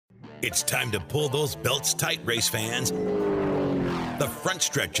It's time to pull those belts tight, race fans. The front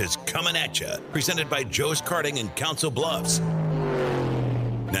stretch is coming at you, presented by Joe's Karting in Council Bluffs.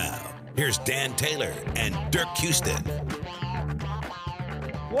 Now, here's Dan Taylor and Dirk Houston.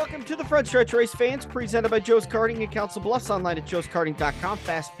 Welcome to the front stretch, race fans, presented by Joe's Karting in Council Bluffs, online at joeskarting.com.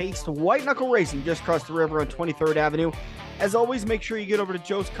 Fast-paced white knuckle racing just across the river on 23rd Avenue. As always, make sure you get over to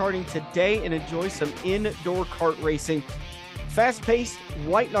Joe's Karting today and enjoy some indoor kart racing. Fast-paced,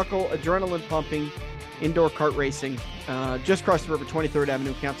 white-knuckle, adrenaline-pumping indoor kart racing just across the river, 23rd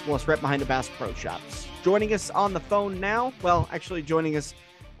Avenue, Council Bluffs, right behind the Bass Pro Shops. Joining us on the phone now, well, actually joining us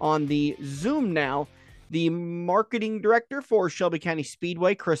on the Zoom now, the marketing director for Shelby County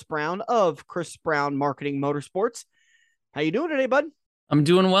Speedway, Chris Brown of Chris Brown Marketing Motorsports. How you doing today, bud? I'm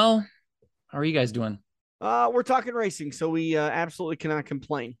doing well. How are you guys doing? We're talking racing, so we absolutely cannot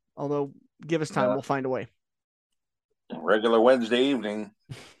complain. Although, give us time, we'll find a way. Regular Wednesday evening.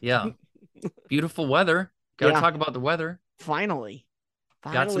 Yeah. Beautiful weather. Got to talk about the weather. Finally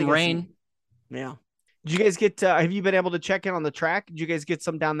got some rain. Yeah. Did you guys get, have you been able to check in on the track? Did you guys get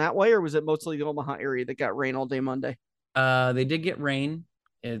some down that way, or was it mostly the Omaha area that got rain all day Monday? They did get rain.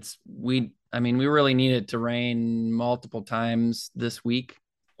 We really need it to rain multiple times this week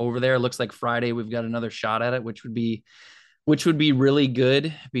over there. It looks like Friday we've got another shot at it, which would be really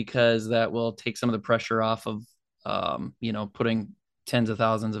good, because that will take some of the pressure off of, putting tens of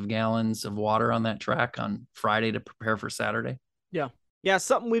thousands of gallons of water on that track on Friday to prepare for Saturday. Yeah. Yeah,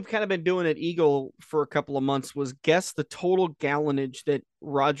 something we've kind of been doing at Eagle for a couple of months was guess the total gallonage that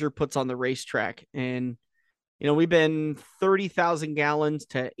Roger puts on the racetrack. And, we've been 30,000 gallons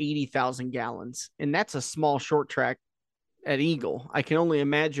to 80,000 gallons. And that's a small short track at Eagle. I can only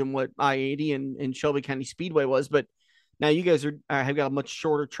imagine what I-80 and Shelby County Speedway was. But now you guys have got a much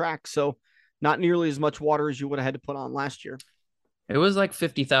shorter track. So not nearly as much water as you would have had to put on last year. It was like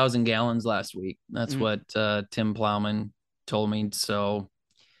 50,000 gallons last week. That's what Tim Plowman told me. So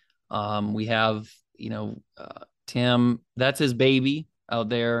we have, Tim, that's his baby out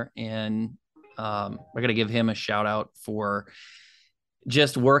there. And I got to give him a shout out for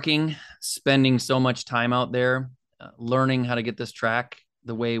just spending so much time out there, learning how to get this track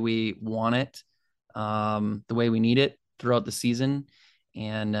the way we want it, the way we need it throughout the season.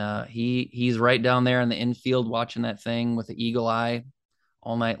 And he's right down there in the infield watching that thing with the eagle eye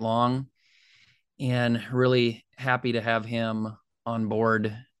all night long, and really happy to have him on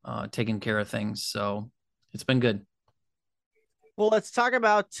board, taking care of things. So it's been good. Well, let's talk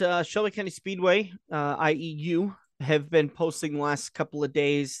about Shelby County Speedway. IEU have been posting the last couple of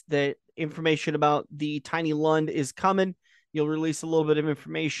days that information about the Tiny Lund is coming. You'll release a little bit of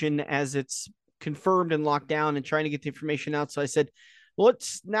information as it's confirmed and locked down, and trying to get the information out. So I said, well,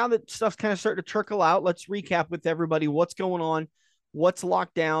 now that stuff's kind of starting to trickle out, let's recap with everybody what's going on, what's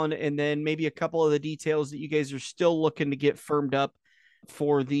locked down, and then maybe a couple of the details that you guys are still looking to get firmed up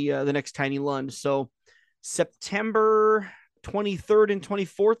for the next Tiny Lund. So September 23rd and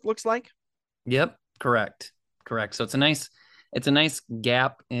 24th looks like. Yep. Correct. So it's a nice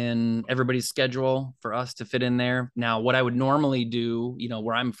gap in everybody's schedule for us to fit in there. Now, what I would normally do,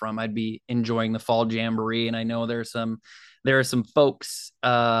 where I'm from, I'd be enjoying the fall jamboree. And I know there are some folks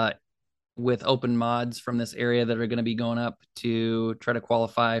with open mods from this area that are going to be going up to try to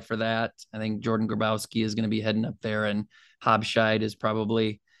qualify for that. I think Jordan Grabowski is going to be heading up there, and Hobschide is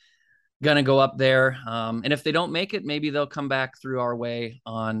probably going to go up there. And if they don't make it, maybe they'll come back through our way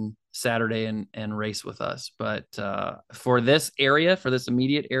on Saturday and race with us. But for this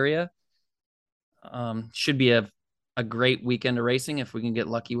immediate area, should be a great weekend of racing if we can get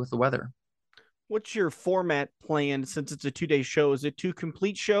lucky with the weather. What's your format plan since it's a 2-day show? Is it 2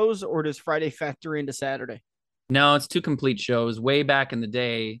 complete shows, or does Friday factor into Saturday? No, it's 2 complete shows. Way back in the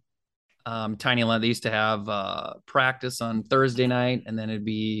day, Tiny Lund, they used to have practice on Thursday night, and then it'd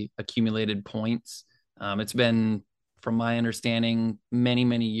be accumulated points. It's been, from my understanding, many,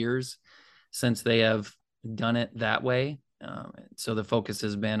 many years since they have done it that way. So the focus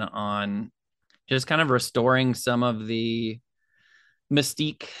has been on just kind of restoring some of the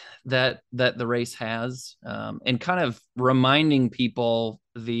mystique that the race has, and kind of reminding people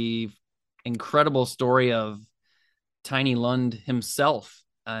the incredible story of Tiny Lund himself,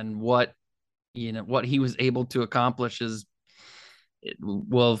 and what he was able to accomplish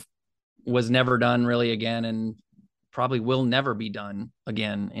was never done really again, and probably will never be done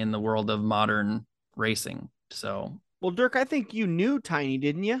again in the world of modern racing. So, well, Dirk, I think you knew Tiny,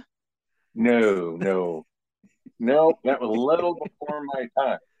 didn't you? No, that was a little before my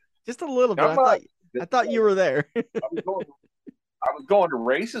time. Just a little bit. I thought you were there. I was going to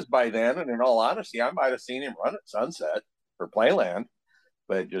races by then, and in all honesty, I might have seen him run at Sunset for Playland.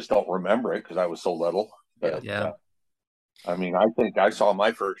 but just don't remember it because I was so little. But Yeah. I mean, I think I saw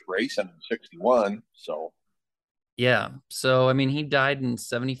my first racing in '61. So Yeah. So, I mean, he died in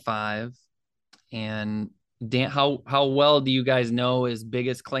 75. And Dan, how well do you guys know his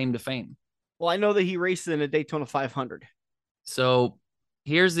biggest claim to fame? Well, I know that he raced in a Daytona 500. So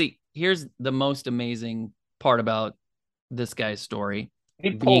here's the most amazing part about this guy's story.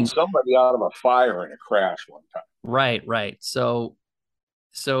 he pulled Being somebody out of a fire in a crash one time. right. So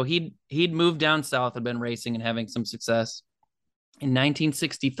he'd moved down south, had been racing and having some success. In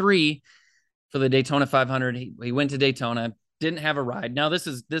 1963, for the Daytona 500, he went to Daytona, didn't have a ride. Now this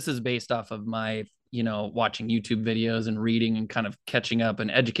is based off of my, watching YouTube videos and reading and kind of catching up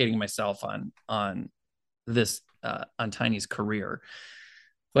and educating myself on this on Tiny's career.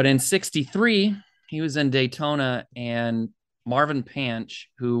 But in 63, he was in Daytona, and Marvin Panch,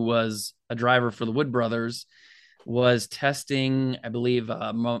 who was a driver for the Wood Brothers, was testing, I believe,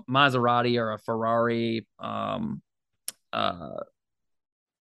 a Maserati or a Ferrari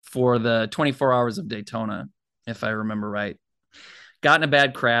for the 24 Hours of Daytona, if I remember right. Got in a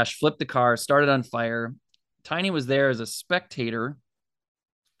bad crash, flipped the car, started on fire. Tiny was there as a spectator,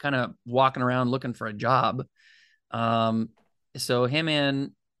 kind of walking around looking for a job. So him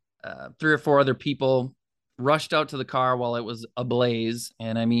and 3 or 4 other people rushed out to the car while it was ablaze,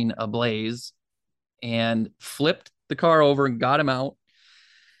 and I mean ablaze, and flipped the car over and got him out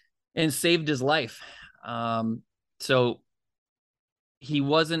and saved his life. So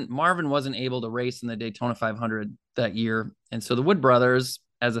Marvin wasn't able to race in the Daytona 500 that year. And so the Wood Brothers,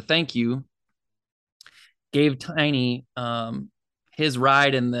 as a thank you, gave Tiny his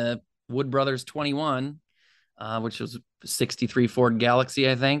ride in the Wood Brothers 21, which was 63 Ford Galaxy,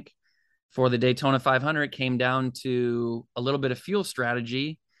 I think, for the Daytona 500. It came down to a little bit of fuel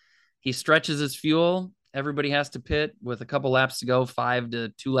strategy. He stretches his fuel. Everybody has to pit with a couple laps to go, 5 to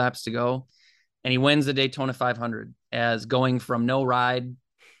 2 laps to go. And he wins the Daytona 500 as going from no ride,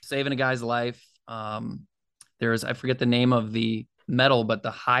 saving a guy's life. I forget the name of the medal, but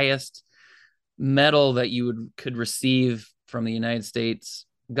the highest medal that you could receive from the United States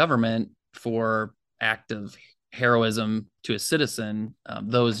government for act of heroism to a citizen.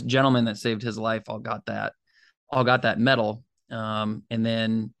 Those gentlemen that saved his life all got that medal. And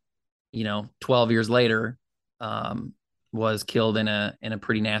then, 12 years later, was killed in a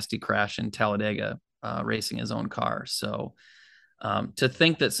pretty nasty crash in Talladega, racing his own car. So to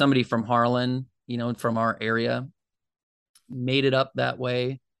think that somebody from Harlan, from our area, made it up that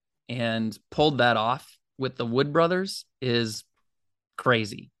way and pulled that off with the Wood Brothers is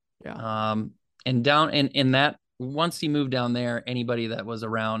crazy. Yeah. And down in that, once he moved down there, anybody that was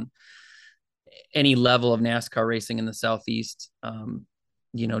around any level of NASCAR racing in the Southeast,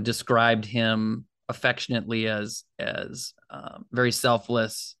 described him affectionately as very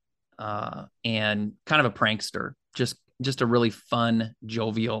selfless and kind of a prankster, just a really fun,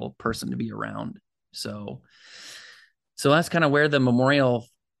 jovial person to be around. So that's kind of where the memorial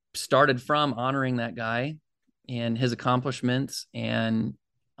started from, honoring that guy and his accomplishments. And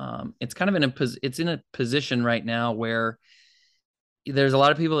it's kind of in a position right now where there's a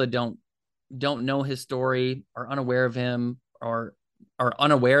lot of people that don't know his story, are unaware of him, or are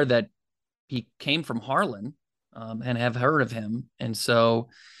unaware that he came from Harlan, and have heard of him. And so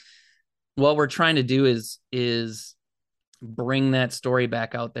what we're trying to do is bring that story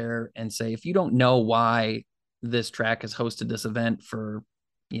back out there and say, if you don't know why this track has hosted this event for,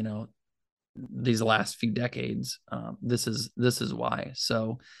 these last few decades, this is why.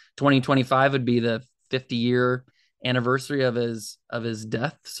 So 2025 would be the 50-year anniversary of his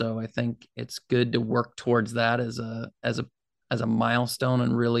death. So I think it's good to work towards that as a milestone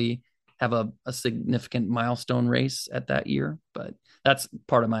and really have a significant milestone race at that year. But that's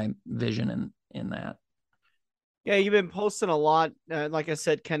part of my vision in that. Yeah, you've been posting a lot. Like I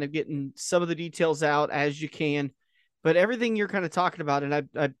said, kind of getting some of the details out as you can, but everything you're kind of talking about, and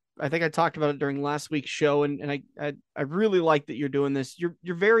I think I talked about it during last week's show, and I really like that you're doing this.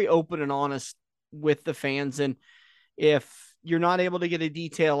 You're very open and honest with the fans, and if you're not able to get a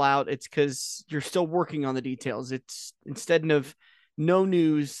detail out, it's because you're still working on the details. It's instead of no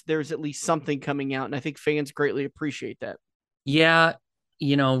news, there's at least something coming out, and I think fans greatly appreciate that. Yeah,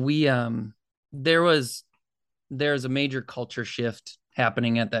 we there's a major culture shift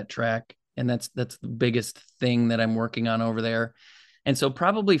happening at that track, and that's the biggest thing that I'm working on over there. And so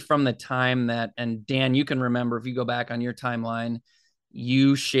probably from the time that, and Dan, you can remember, if you go back on your timeline,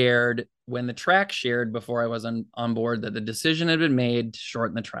 you shared when the track shared before I was on board that the decision had been made to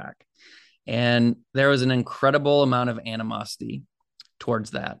shorten the track. And there was an incredible amount of animosity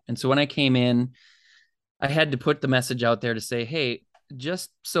towards that. And so when I came in, I had to put the message out there to say, hey, just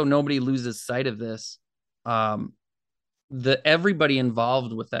so nobody loses sight of this, everybody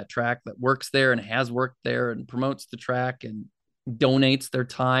involved with that track that works there and has worked there and promotes the track and donates their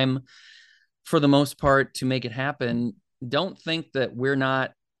time for the most part to make it happen, don't think that we're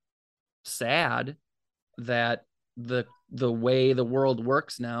not sad that the way the world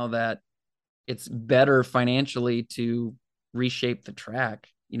works now, that it's better financially to reshape the track.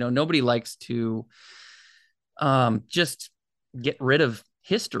 Nobody likes to just get rid of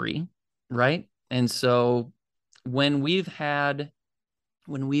history, right? And so when we've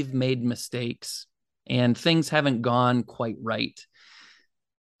made mistakes and things haven't gone quite right,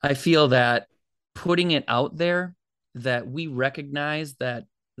 I feel that putting it out there that we recognize that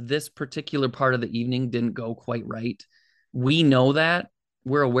this particular part of the evening didn't go quite right. We know that.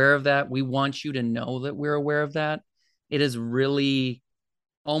 We're aware of that. We want you to know that we're aware of that. It has really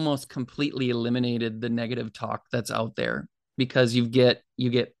almost completely eliminated the negative talk that's out there, because you get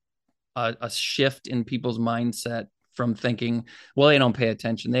a shift in people's mindset from thinking, well, they don't pay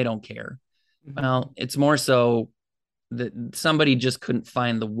attention, they don't care. Mm-hmm. Well, it's more so that somebody just couldn't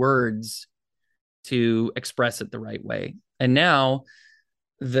find the words to express it the right way. And now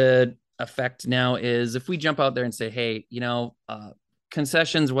the effect now is, if we jump out there and say, hey,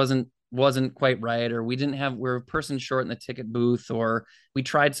 concessions wasn't quite right, or we're a person short in the ticket booth, or we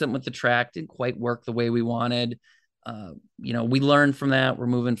tried something with the track, didn't quite work the way we wanted. We learned from that. We're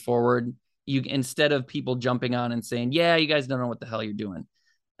moving forward. Instead of people jumping on and saying, yeah, you guys don't know what the hell you're doing.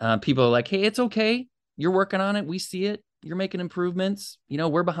 People are like, hey, it's okay. You're working on it. We see it. You're making improvements.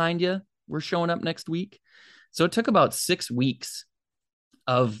 We're behind you. We're showing up next week. So it took about 6 weeks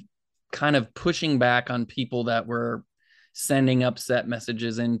of kind of pushing back on people that were sending upset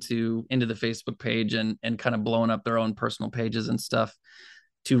messages into the Facebook page and kind of blowing up their own personal pages and stuff,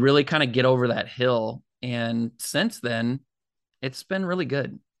 to really kind of get over that hill. And since then, it's been really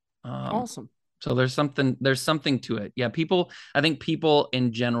good. Awesome. So there's something to it. Yeah. I think people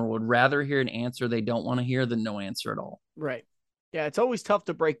in general would rather hear an answer they don't want to hear than no answer at all. Right. Yeah. It's always tough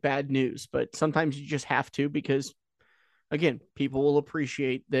to break bad news, but sometimes you just have to, because again, people will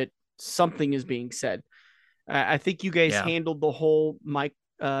appreciate that something is being said. I think you guys handled the whole Mike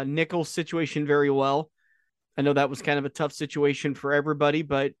Nichols situation very well. I know that was kind of a tough situation for everybody,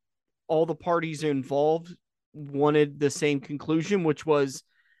 but all the parties involved wanted the same conclusion, which was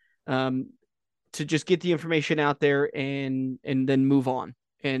to just get the information out there and then move on.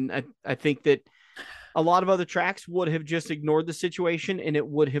 And I think that a lot of other tracks would have just ignored the situation, and it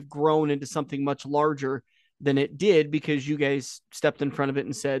would have grown into something much larger than it did, because you guys stepped in front of it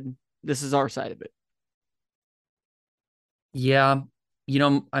and said, this is our side of it. Yeah.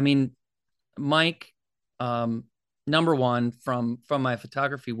 Mike, number one, from my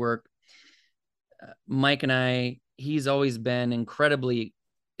photography work, Mike and I, he's always been incredibly,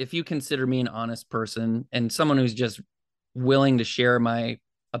 if you consider me an honest person and someone who's just willing to share my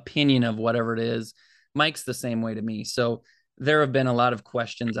opinion of whatever it is, Mike's the same way to me. So there have been a lot of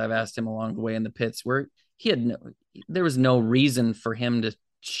questions I've asked him along the way in the pits where there was no reason for him to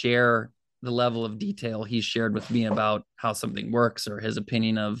share the level of detail he shared with me about how something works, or his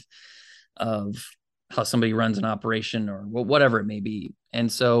opinion of how somebody runs an operation, or whatever it may be.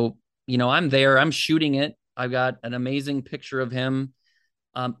 And so, I'm there, I'm shooting it. I've got an amazing picture of him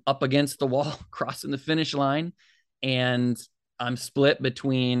up against the wall, crossing the finish line. And I'm split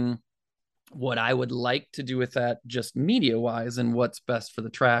between what I would like to do with that just media wise and what's best for the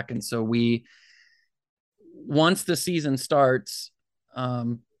track. And so once the season starts,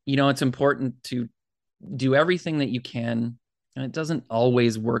 it's important to do everything that you can. And it doesn't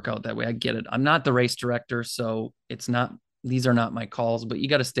always work out that way. I get it. I'm not the race director, so these are not my calls, but you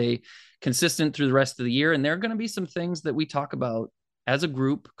got to stay consistent through the rest of the year. And there are going to be some things that we talk about as a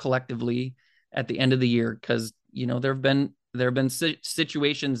group collectively at the end of the year. Cause there have been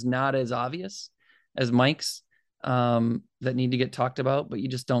situations not as obvious as Mike's, that need to get talked about, but you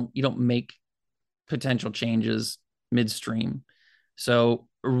don't make potential changes midstream. So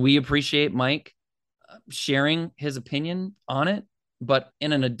we appreciate Mike sharing his opinion on it, but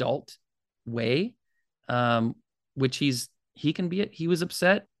in an adult way, which he can be it. He was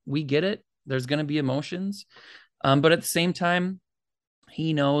upset. We get it. There's going to be emotions. But at the same time,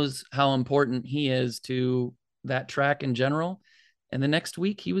 he knows how important he is to that track in general. And the next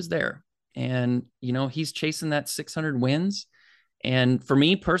week he was there, and, he's chasing that 600 wins. And for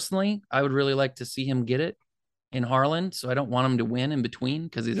me personally, I would really like to see him get it in Harlan. So I don't want him to win in between,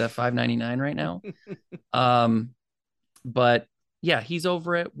 because he's at 599 right now. But yeah, he's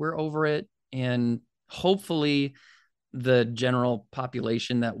over it. We're over it. And hopefully the general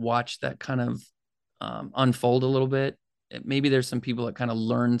population that watched that kind of unfold a little bit maybe there's some people that kind of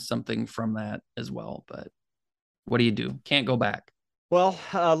learned something from that as well. But what do you do? Can't go back. Well,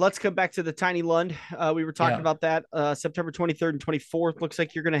 let's come back to the Tiny Lund. We were talking about that September 23rd and 24th. Looks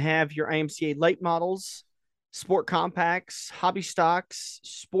like you're going to have your IMCA light models, sport compacts, hobby stocks,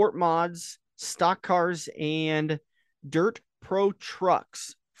 sport mods, stock cars, and dirt pro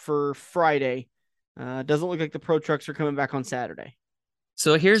trucks for Friday. Doesn't look like the pro trucks are coming back on Saturday.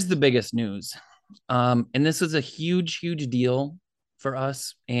 So here's the biggest news. And this is a huge, huge deal for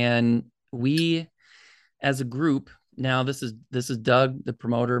us. And we, as a group, now this is Doug, the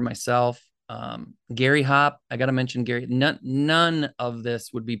promoter, myself, Gary Hopp. I got to mention Gary. None of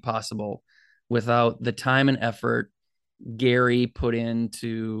this would be possible without the time and effort Gary put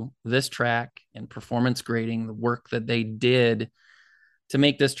into this track and performance grading, the work that they did to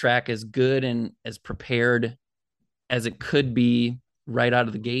make this track as good and as prepared as it could be right out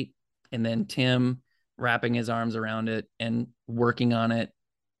of the gate. And then Tim wrapping his arms around it and working on it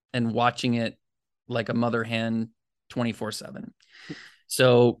and watching it like a mother hen 24/7.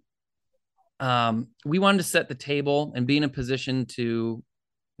 So we wanted to set the table and be in a position to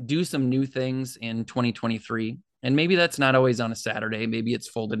do some new things in 2023. And maybe that's not always on a Saturday. Maybe it's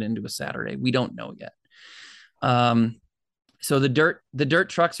folded into a Saturday. We don't know yet. So the dirt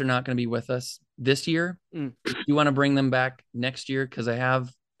trucks are not going to be with us this year. You want to bring them back next year, because I have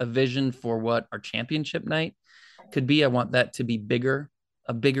a vision for what our championship night could be. I want that to be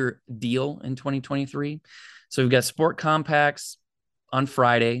a bigger deal in 2023. So we've got sport compacts on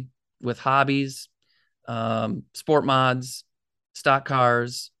Friday with hobbies, sport mods, stock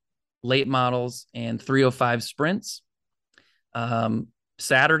cars, late models, and 305 sprints.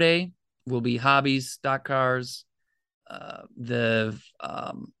 Saturday will be hobbies, stock cars, the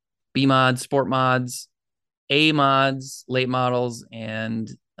B mods, sport mods, A mods, late models, and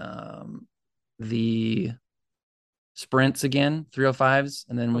the sprints again, 305s.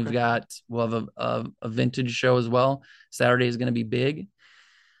 And then we'll have a vintage show as well. Saturday is going to be big.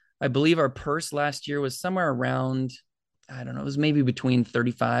 I believe our purse last year was somewhere around, I don't know, it was maybe between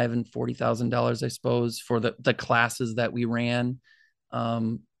 $35,000 and $40,000, I suppose, for the classes that we ran.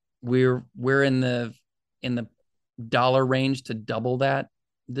 We're in the dollar range to double that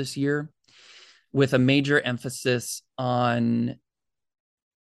this year, with a major emphasis on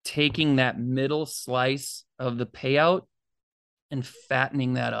taking that middle slice of the payout and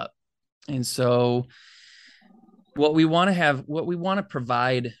fattening that up. And so what we want to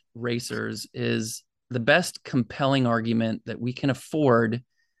provide racers is the best compelling argument that we can afford,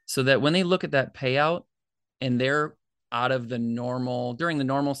 so that when they look at that payout and they're out of during the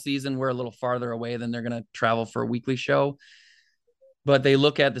normal season, we're a little farther away than they're going to travel for a weekly show. But they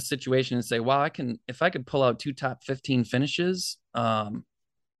look at the situation and say, wow, if I could pull out 2 top 15 finishes,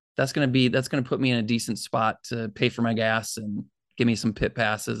 that's going to put me in a decent spot to pay for my gas and give me some pit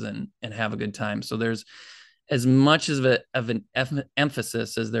passes and have a good time. So there's as much of an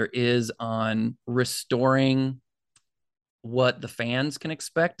emphasis as there is on restoring what the fans can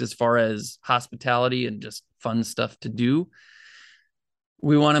expect as far as hospitality and just fun stuff to do.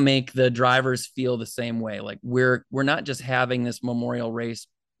 We want to make the drivers feel the same way. Like we're not just having this memorial race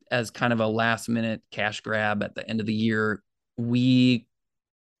as kind of a last minute cash grab at the end of the year. We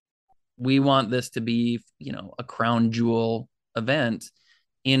want this to be, a crown jewel event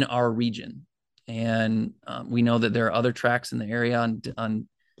in our region. And we know that there are other tracks in the area on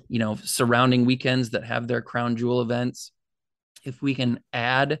surrounding weekends that have their crown jewel events. If we can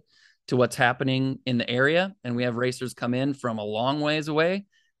add to what's happening in the area, and we have racers come in from a long ways away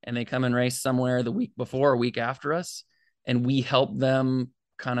and they come and race somewhere the week before or week after us, and we help them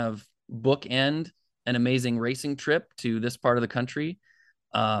kind of bookend an amazing racing trip to this part of the country,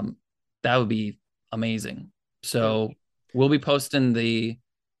 that would be amazing. So we'll be posting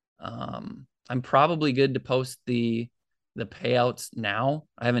I'm probably good to post the payouts now.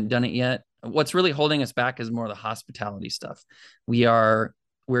 I haven't done it yet. What's really holding us back is more of the hospitality stuff.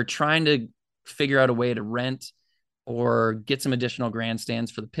 We're trying to figure out a way to rent or get some additional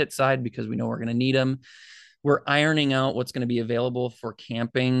grandstands for the pit side, because we know we're going to need them. We're ironing out what's going to be available for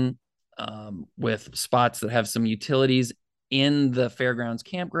camping, with spots that have some utilities in the fairgrounds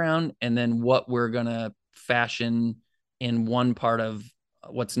campground, and then what we're going to fashion in one part of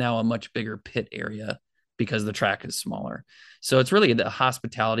what's now a much bigger pit area, because the track is smaller. So it's really the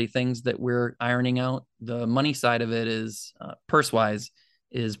hospitality things that we're ironing out. The money side of it is purse-wise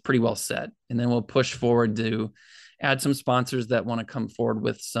is pretty well set. And then we'll push forward to add some sponsors that want to come forward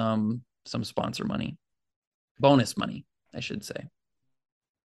with some sponsor money, bonus money, I should say.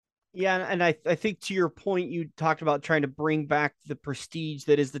 Yeah, and I think to your point, you talked about trying to bring back the prestige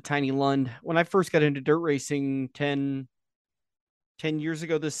that is the Tiny Lund. When I first got into dirt racing 10, 10 years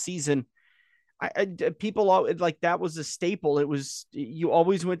ago this season, people all like that was a staple. It was, you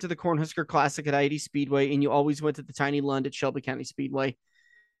always went to the Cornhusker Classic at I-80 Speedway, and you always went to the Tiny Lund at Shelby County Speedway.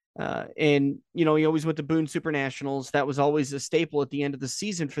 And you always went to Boone Super Nationals. That was always a staple at the end of the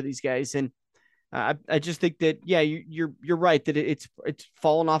season for these guys. And I just think that, yeah, you're right that it's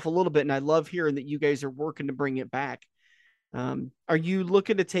fallen off a little bit. And I love hearing that you guys are working to bring it back. Are you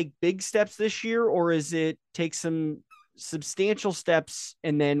looking to take big steps this year, or is it take some substantial steps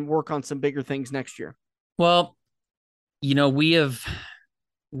and then work on some bigger things next year? Well, we have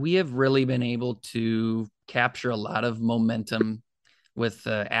really been able to capture a lot of momentum with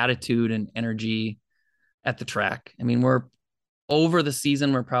attitude and energy at the track. I mean, we're over the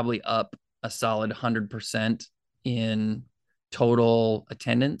season, we're probably up a solid 100% in total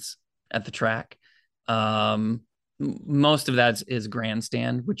attendance at the track. Most of that is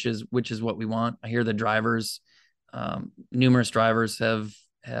grandstand, which is what we want. I hear the drivers, numerous drivers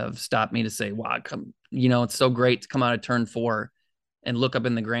have stopped me to say, wow, it's so great to come out of turn 4 and look up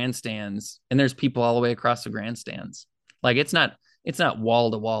in the grandstands, and there's people all the way across the grandstands. Like, it's not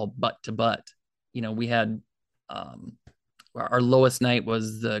wall to wall, butt to butt. We had, our lowest night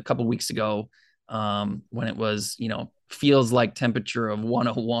was a couple weeks ago, when it was, feels like temperature of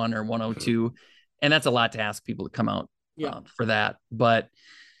 101 or 102. And that's a lot to ask people to come out for that. But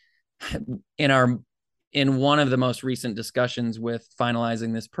in one of the most recent discussions with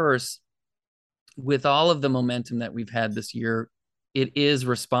finalizing this purse, with all of the momentum that we've had this year, it is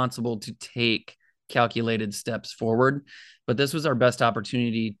responsible to take calculated steps forward. But this was our best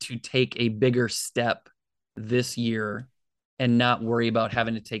opportunity to take a bigger step this year and not worry about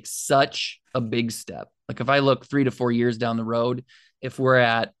having to take such a big step. Like, if I look 3 to 4 years down the road, if we're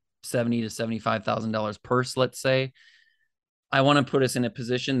at $70,000 to $75,000 purse, let's say, I want to put us in a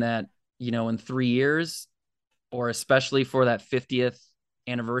position that, in 3 years, or especially for that 50th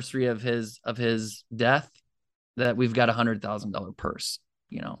anniversary of his death, that we've got $100,000 purse,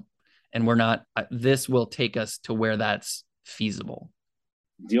 and we're not, this will take us to where that's feasible.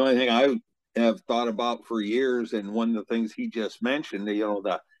 The only thing I have thought about for years, and one of the things he just mentioned,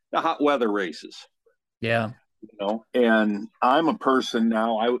 the hot weather races. Yeah. And I'm a person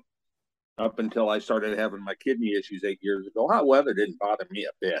now, up until I started having my kidney issues 8 years ago, hot weather didn't bother me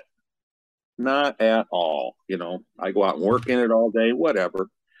a bit. Not at all. I go out and work in it all day, whatever,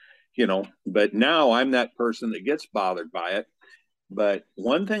 but now I'm that person that gets bothered by it. But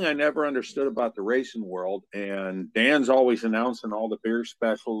one thing I never understood about the racing world, and Dan's always announcing all the beer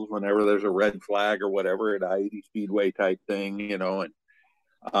specials whenever there's a red flag or whatever at I-80 Speedway type thing, and,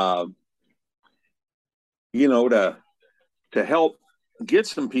 to help get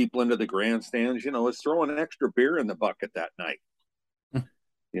some people into the grandstands, is throwing extra beer in the bucket that night.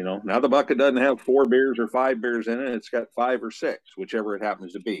 Now the bucket doesn't have 4 beers or 5 beers in it. It's got 5 or 6, whichever it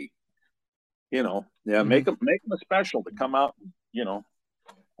happens to be. Make them a special to come out.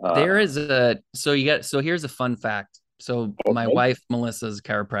 There is so here's a fun fact. So my wife, Melissa's a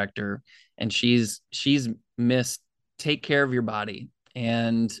chiropractor, and she's missed take care of your body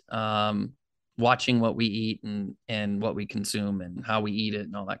and watching what we eat and what we consume and how we eat it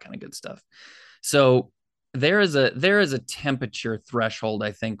and all that kind of good stuff. So there is a temperature threshold,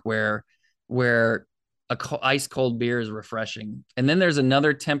 I think, where ice cold beer is refreshing. And then there's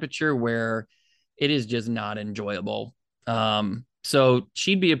another temperature where it is just not enjoyable. So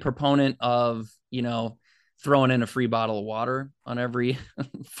she'd be a proponent of, throwing in a free bottle of water on every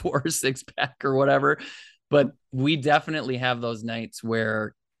 4 or 6 pack or whatever. But we definitely have those nights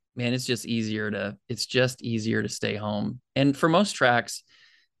where, man, it's just easier to stay home. And for most tracks,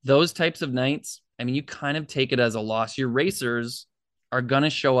 those types of nights, I mean, you kind of take it as a loss. Your racers are going to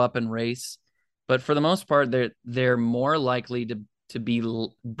show up and race, but for the most part, they're more likely to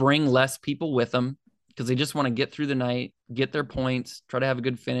bring less people with them because they just want to get through the night, get their points, try to have a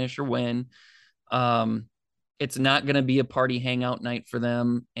good finish or win. It's not going to be a party hangout night for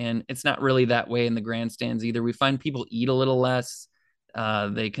them. And it's not really that way in the grandstands either. We find people eat a little less.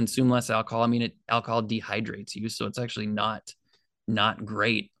 They consume less alcohol. I mean, alcohol dehydrates you. So it's actually not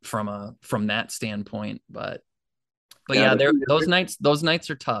great from that standpoint, but yeah, those nights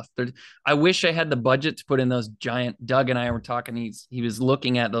are tough. I wish I had the budget to put in those giant. Doug and I were talking. He was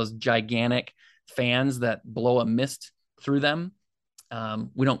looking at those gigantic fans that blow a mist through them.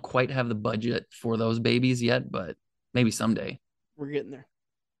 We don't quite have the budget for those babies yet, but maybe someday. We're getting there.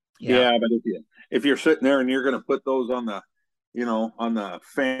 Yeah, but if you're sitting there and you're going to put those on the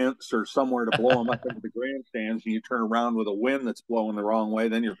fence or somewhere to blow them up into the grandstands, and you turn around with a wind that's blowing the wrong way,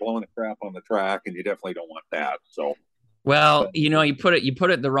 then you're blowing a crap on the track, and you definitely don't want that. So Well, But you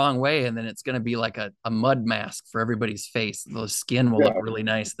put it the wrong way, and then it's going to be like a mud mask for everybody's face. The skin will look yeah, really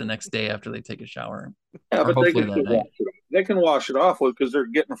nice the next day after they take a shower, yeah, or but they hopefully can that still night. wash it off. They can wash it off because they're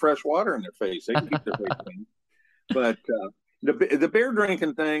getting fresh water in their face. They can keep their face clean. But the beer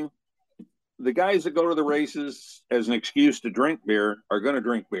drinking thing, the guys that go to the races as an excuse to drink beer are going to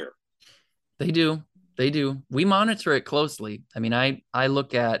drink beer. They do. They do. We monitor it closely. I mean, we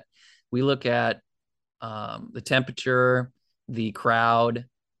look at the temperature, the crowd,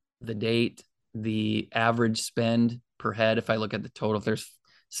 the date, the average spend per head. If I look at the total, if there's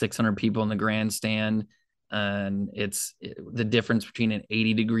 600 people in the grandstand, and the difference between an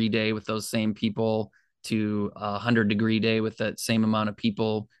 80-degree day with those same people to a 100-degree day with that same amount of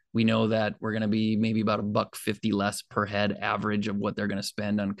people, we know that we're going to be maybe about $1.50 less per head average of what they're going to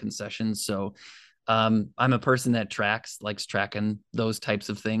spend on concessions. So I'm a person that likes tracking those types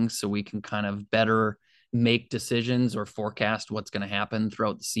of things so we can kind of better make decisions or forecast what's going to happen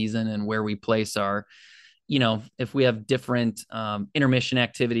throughout the season and where we place our, if we have different intermission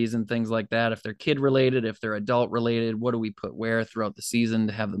activities and things like that, if they're kid related, if they're adult related, what do we put where throughout the season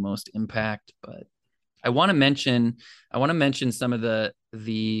to have the most impact? But I want to mention some of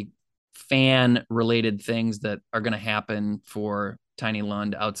the fan related things that are going to happen for Tiny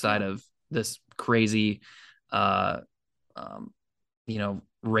Lund outside of this crazy, uh, um,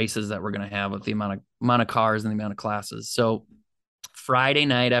 races that we're going to have with the amount of cars and the amount of classes. So Friday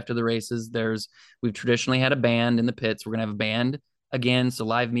night after the races, we've traditionally had a band in the pits. We're going to have a band again, so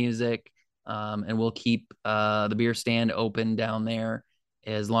live music, and we'll keep the beer stand open down there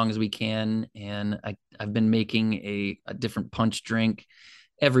as long as we can. And I've been making a different punch drink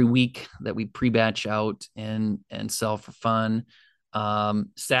every week that we pre-batch out and sell for fun.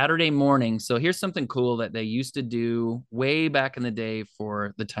 Saturday morning. So here's something cool that they used to do way back in the day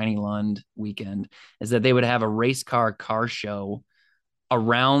for the Tiny Lund weekend is that they would have a race car show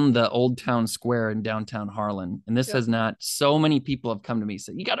around the Old Town Square in downtown Harlan. And this has not, so many people have come to me and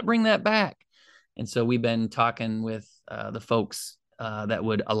said, you got to bring that back. And so we've been talking with the folks that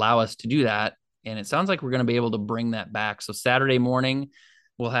would allow us to do that. And it sounds like we're going to be able to bring that back. So Saturday morning,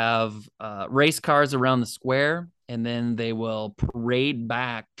 we'll have race cars around the square, and then they will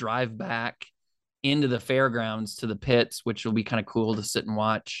drive back into the fairgrounds to the pits, which will be kind of cool to sit and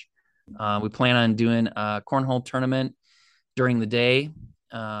watch. We plan on doing a cornhole tournament during the day,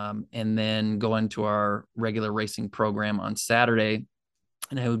 and then go into our regular racing program on Saturday.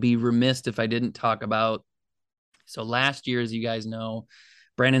 And I would be remiss if I didn't talk about, so last year, as you guys know,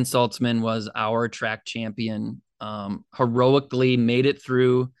 Brandon Saltzman was our track champion, heroically made it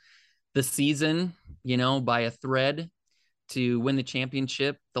through the season, by a thread to win the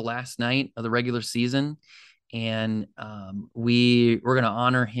championship the last night of the regular season. And we're going to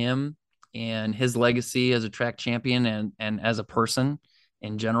honor him and his legacy as a track champion and as a person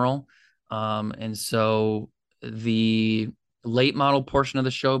in general. And so the late model portion of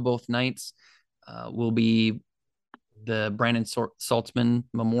the show, both nights, will be the Brandon Saltzman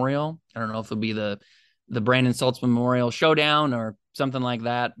Memorial. I don't know if it'll be the Brandon Saltzman Memorial Showdown or something like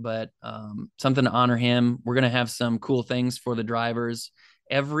that, but something to honor him. We're going to have some cool things for the drivers.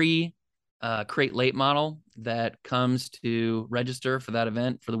 Every crate late model that comes to register for that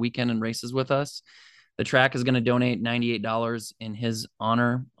event for the weekend and races with us, the track is going to donate $98 in his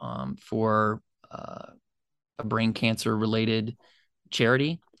honor for a brain cancer related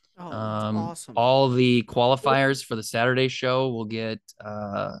charity. Oh, that's awesome. All the qualifiers for the Saturday show will get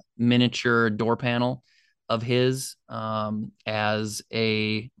miniature door panel of his as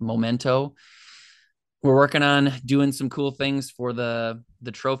a memento. We're working on doing some cool things for the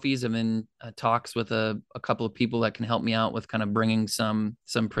trophies. I'm in talks with a couple of people that can help me out with kind of bringing some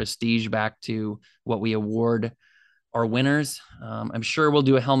prestige back to what we award our winners. I'm sure we'll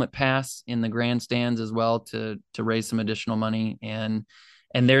do a helmet pass in the grandstands as well to raise some additional money. And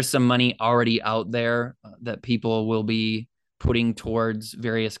there's some money already out there that people will be putting towards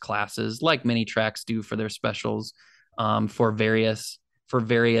various classes, like many tracks do for their specials, for various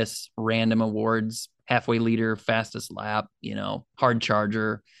random awards, halfway leader, fastest lap, hard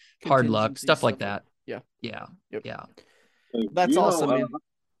charger, hard luck, stuff like that. Yeah. Yeah. Yep. Yeah. That's awesome, man.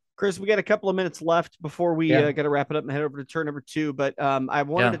 Chris, we got a couple of minutes left before we got to wrap it up and head over to turn number 2. But I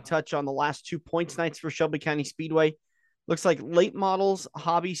wanted to touch on the last 2 points nights for Shelby County Speedway. Looks like late models,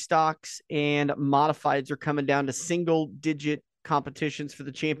 hobby stocks, and modifieds are coming down to single-digit competitions for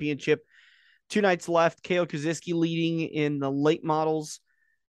the championship. 2 nights left. Kale Kaziski leading in the late models.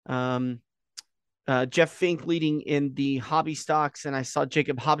 Jeff Fink leading in the hobby stocks, and I saw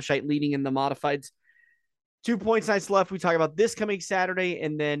Jacob Hobscheit leading in the modifieds. 2 points nights left. We talk about this coming Saturday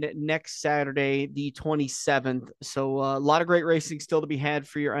and then next Saturday, the 27th. So a lot of great racing still to be had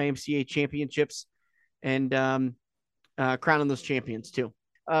for your IMCA championships and crowning those champions too.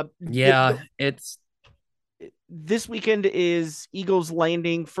 It's this weekend is Eagles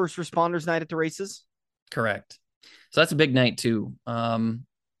Landing First Responders Night at the races. correct. So that's a big night too.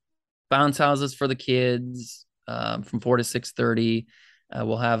 Bounce houses for the kids from 4 to 6:30.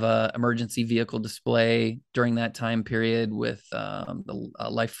 We'll have a emergency vehicle display during that time period with the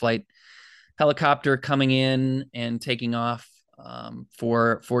Life Flight helicopter coming in and taking off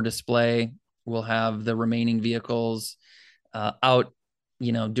for display. We'll have the remaining vehicles out,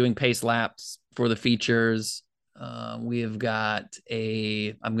 doing pace laps for the features. We have got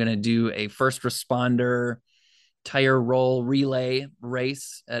I'm going to do a first responder tire roll relay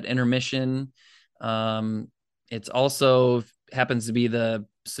race at intermission. It's also happens to be the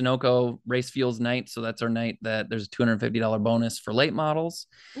Sunoco Race Fuels night. So that's our night that there's a $250 bonus for late models.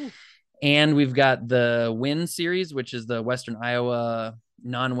 Ooh. And we've got the Win Series, which is the Western Iowa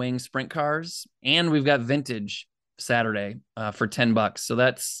non-wing sprint cars. And we've got Vintage Saturday for $10. So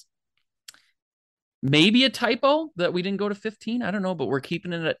that's maybe a typo that we didn't go to 15. I don't know, but we're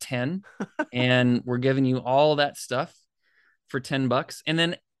keeping it at 10 and we're giving you all that stuff for $10. And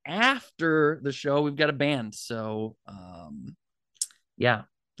then after the show, we've got a band. So,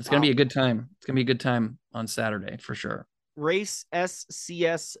 it's going to be a good time. It's going to be a good time on Saturday for sure.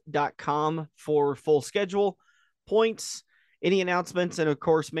 RaceSCS.com for full schedule, points, any announcements. And of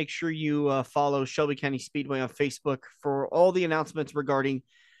course, make sure you follow Shelby County Speedway on Facebook for all the announcements regarding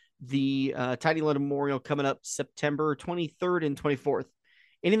the Tiny Lund Memorial coming up September 23rd and 24th.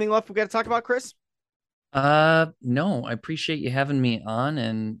 Anything left we got to talk about, Chris? No, I appreciate you having me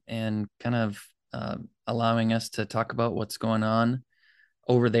on and kind of allowing us to talk about what's going on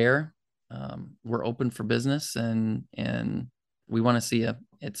over there. We're open for business and we want to see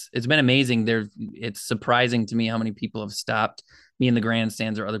it's been amazing. It's surprising to me how many people have stopped me in the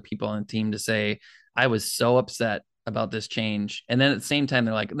grandstands or other people on the team to say, I was so upset about this change. And then at the same time,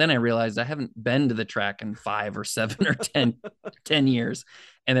 they're like, then I realized I haven't been to the track in 5 or 7 or 10 years.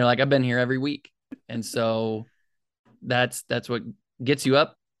 And they're like, I've been here every week. And so that's what gets you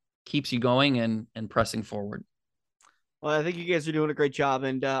up, keeps you going and pressing forward. Well, I think you guys are doing a great job,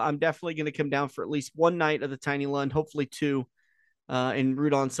 and I'm definitely going to come down for at least one night of the Tiny Lund, hopefully 2, and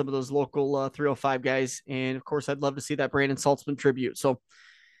root on some of those local 305 guys. And of course, I'd love to see that Brandon Saltzman tribute. So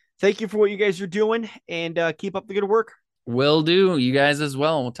thank you for what you guys are doing, and keep up the good work. Will do. You guys as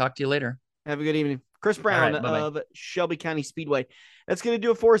well. We'll talk to you later. Have a good evening. Chris Brown of Shelby County Speedway. That's going to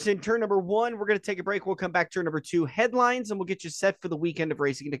do it for us in turn number 1. We're going to take a break. We'll come back turn number 2, headlines, and we'll get you set for the weekend of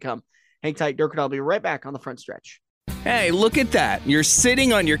racing to come. Hang tight, Dirk, and I'll be right back on the front stretch. Hey, look at that. You're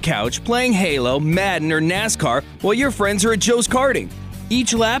sitting on your couch playing Halo, Madden, or NASCAR while your friends are at Joe's Karting.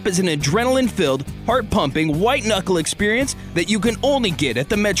 Each lap is an adrenaline-filled, heart-pumping, white-knuckle experience that you can only get at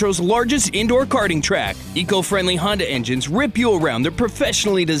the Metro's largest indoor karting track. Eco-friendly Honda engines rip you around their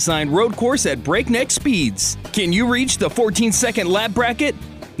professionally designed road course at breakneck speeds. Can you reach the 14-second lap bracket?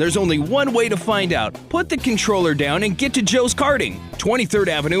 There's only one way to find out. Put the controller down and get to Joe's Karting, 23rd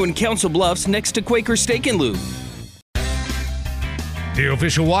Avenue in Council Bluffs next to Quaker Steak and Lube. The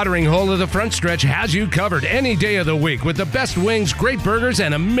official watering hole of the front stretch has you covered any day of the week with the best wings, great burgers,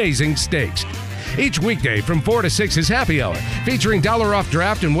 and amazing steaks. Each weekday from 4 to 6 is happy hour, featuring $1 off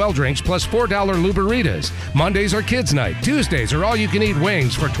draft and well drinks plus $4 Luberitas. Mondays are kids' night. Tuesdays are all-you-can-eat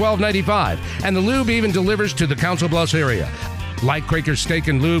wings for $12.95, and the lube even delivers to the Council Bluffs area. Like Quaker Steak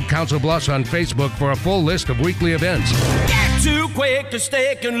and Lube Council Bluffs on Facebook for a full list of weekly events. Get to Quaker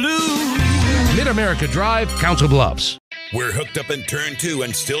Steak and Lube. Mid-America Drive, Council Bluffs. We're hooked up in turn 2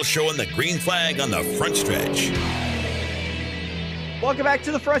 and still showing the green flag on the front stretch. Welcome back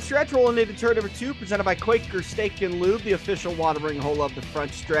to the front stretch. Rolling into turn number 2, presented by Quaker Steak and Lube, the official watering hole of the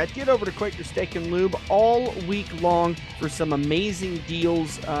front stretch. Get over to Quaker Steak and Lube all week long for some amazing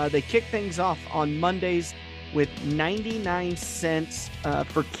deals. They kick things off on Mondays with 99 cents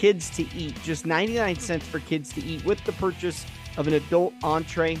for kids to eat. Just 99 cents for kids to eat with the purchase of an adult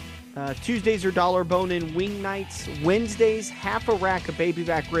entree. Tuesdays are $1 bone-in wing nights. Wednesdays, half a rack of baby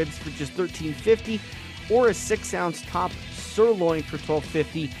back ribs for just $13.50, or a 6-ounce top sirloin for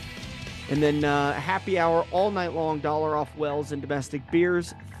 $12.50. And then happy hour all night long, $1 off Wells and domestic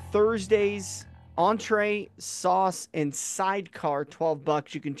beers. Thursdays, entree, sauce, and sidecar,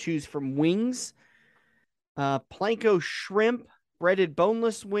 $12. You can choose from wings, Planko shrimp, breaded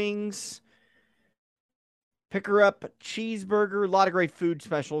boneless wings, Pick her up cheeseburger. A lot of great food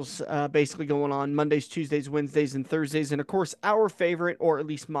specials basically going on Mondays, Tuesdays, Wednesdays, and Thursdays. And of course, our favorite, or at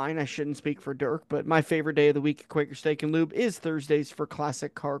least mine, I shouldn't speak for Dirk, but my favorite day of the week at Quaker Steak and Lube is Thursdays for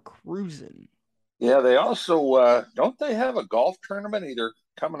classic car cruising. Yeah, they also don't they have a golf tournament either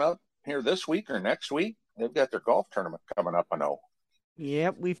coming up here this week or next week? They've got their golf tournament coming up, I know.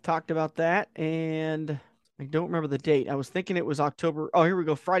 Yep, we've talked about that, and I don't remember the date. I was thinking it was October. Oh, here we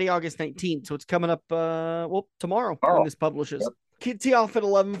go. Friday, August 19th. So it's coming up, tomorrow when this publishes. Yep. Tee off at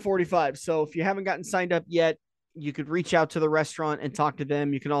 11:45. So if you haven't gotten signed up yet, you could reach out to the restaurant and talk to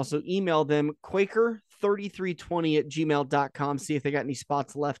them. You can also email them Quaker3320@gmail.com. See if they got any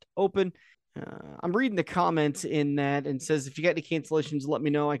spots left open. I'm reading the comments in that and says, if you got any cancellations, let me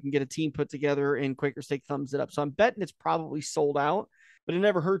know. I can get a team put together, and Quaker Steak thumbs it up. So I'm betting it's probably sold out. But it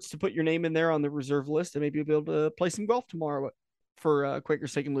never hurts to put your name in there on the reserve list, and maybe you'll be able to play some golf tomorrow for Quaker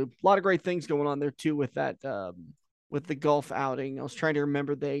Steak and Lube. A lot of great things going on there too with that, with the golf outing. I was trying to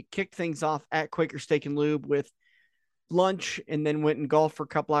remember, they kicked things off at Quaker Steak and Lube with lunch, and then went and golfed for a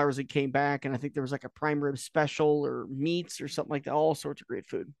couple hours and came back. And I think there was like a prime rib special or meats or something like that. All sorts of great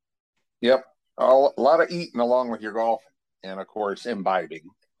food. Yep, a lot of eating along with your golf, and of course imbibing.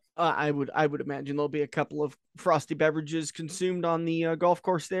 I would imagine there'll be a couple of frosty beverages consumed on the golf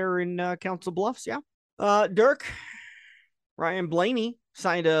course there in Council Bluffs. Yeah. Dirk, Ryan Blaney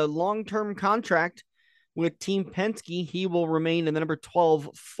signed a long-term contract with Team Penske. He will remain in the number 12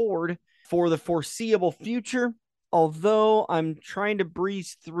 Ford for the foreseeable future. Although I'm trying to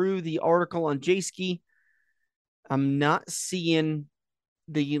breeze through the article on J-Ski, I'm not seeing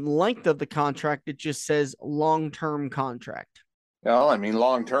the length of the contract. It just says long-term contract. Well, I mean,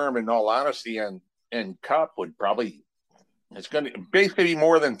 long term, in all honesty, and Cup would probably, it's going to basically be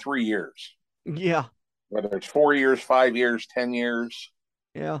more than 3 years. Yeah. Whether it's 4 years, 5 years, 10 years.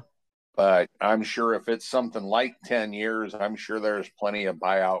 Yeah. But I'm sure if it's something like 10 years, I'm sure there's plenty of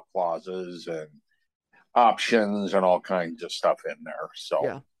buyout clauses and options and all kinds of stuff in there. So,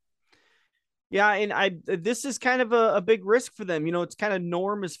 yeah. Yeah, and this is kind of a big risk for them. You know, it's kind of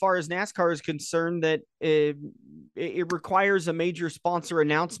norm as far as NASCAR is concerned that it requires a major sponsor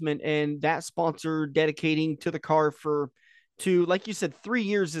announcement, and that sponsor dedicating to the car like you said, 3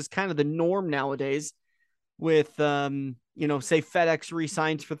 years is kind of the norm nowadays with, say FedEx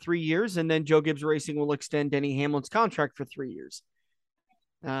re-signs for 3 years, and then Joe Gibbs Racing will extend Denny Hamlin's contract for 3 years.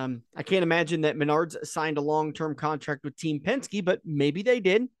 I can't imagine that Menards signed a long-term contract with Team Penske, but maybe they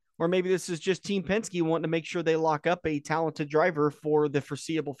did. Or maybe this is just Team Penske wanting to make sure they lock up a talented driver for the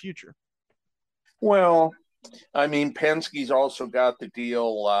foreseeable future. Well, I mean, Penske's also got the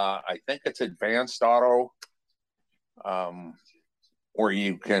deal. I think it's Advanced Auto, where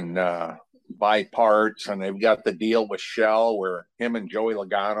you can buy parts, and they've got the deal with Shell where him and Joey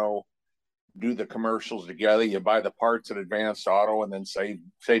Logano do the commercials together. You buy the parts at Advanced Auto and then save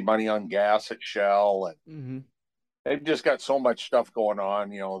money on gas at Shell. And they've just got so much stuff going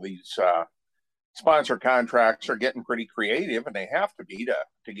on. These sponsor contracts are getting pretty creative, and they have to be to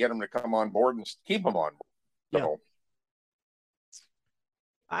get them to come on board and keep them on board. Yeah. So,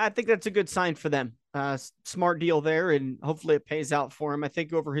 I think that's a good sign for them. Smart deal there, and hopefully it pays out for him. I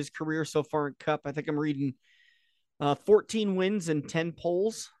think over his career so far in Cup, I think I'm reading 14 wins and 10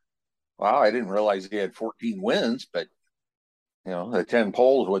 poles. Wow, I didn't realize he had 14 wins, but the 10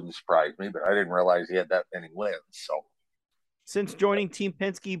 poles wouldn't surprise me, but I didn't realize he had that many wins. So, since joining Team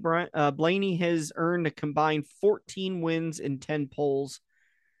Penske, Blaney has earned a combined 14 wins and 10 poles.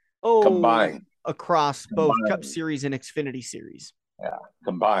 Combined. Across both Cup Series and Xfinity Series. Yeah,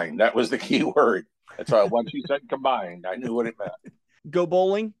 combined. That was the key word. That's why once you said combined, I knew what it meant. Go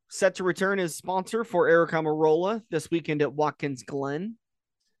Bowling, set to return as sponsor for Eric Almirola this weekend at Watkins Glen.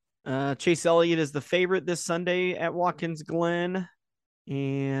 Chase Elliott is the favorite this Sunday at Watkins Glen.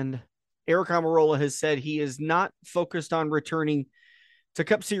 And Eric Almirola has said he is not focused on returning to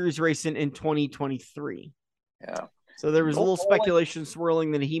Cup Series racing in 2023. Yeah. So there was a little speculation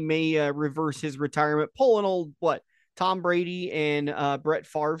swirling that he may reverse his retirement, pull an old, Tom Brady and Brett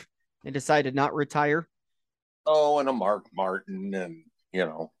Favre, and decide to not retire. Oh, and a Mark Martin, and,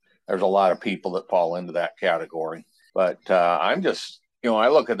 there's a lot of people that fall into that category. But I'm just, I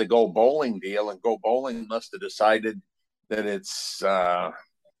look at the Go Bowling deal, and Go Bowling must have decided that it's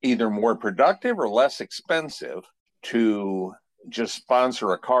either more productive or less expensive to just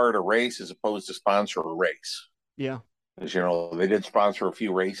sponsor a car to race as opposed to sponsor a race. Yeah. As they did sponsor a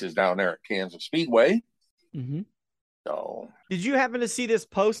few races down there at Kansas Speedway. Mm-hmm. So, did you happen to see this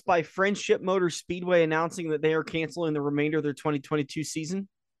post by Friendship Motor Speedway announcing that they are canceling the remainder of their 2022 season?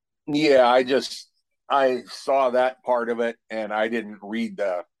 Yeah, I saw that part of it, and I didn't read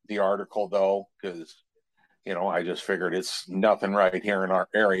the article though, because I just figured it's nothing right here in our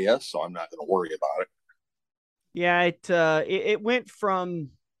area, so I'm not going to worry about it. Yeah, it went from,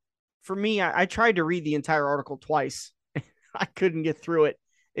 for me, I tried to read the entire article twice. I couldn't get through it.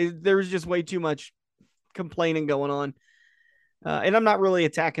 There was just way too much complaining going on. And I'm not really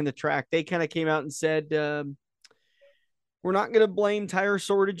attacking the track. They kind of came out and said, we're not going to blame tire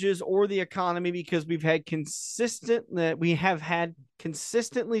shortages or the economy because we have had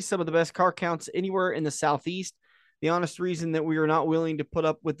consistently some of the best car counts anywhere in the Southeast. The honest reason that we are not willing to put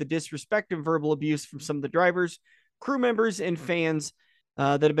up with the disrespect and verbal abuse from some of the drivers, crew members, and fans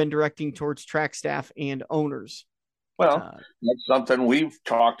that have been directing towards track staff and owners. Well, that's something we've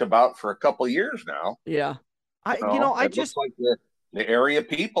talked about for a couple of years now. Yeah. It looks like the area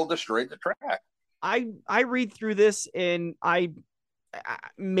people destroyed the track. I read through this and I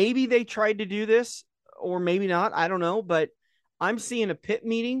maybe they tried to do this or maybe not. I don't know, but I'm seeing a pit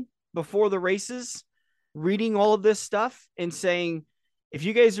meeting before the races, reading all of this stuff and saying, if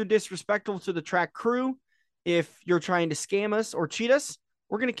you guys are disrespectful to the track crew, if you're trying to scam us or cheat us,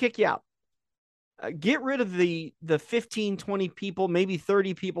 we're going to kick you out. Get rid of the 15, 20 people, maybe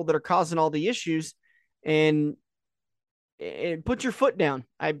 30 people that are causing all the issues and put your foot down.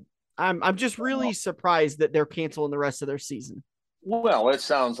 I'm just really surprised that they're canceling the rest of their season. Well, it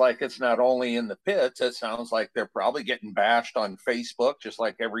sounds like it's not only in the pits. It sounds like they're probably getting bashed on Facebook, just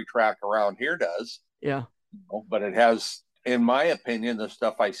like every track around here does. Yeah. But it has, in my opinion, the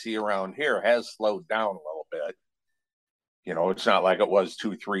stuff I see around here has slowed down a little bit. It's not like it was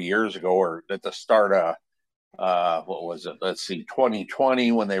 2-3 years ago or at the start of, what was it? Let's see,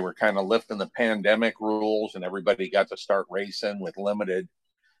 2020, when they were kind of lifting the pandemic rules and everybody got to start racing with limited,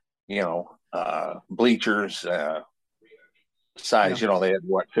 bleachers, size. Yeah. They had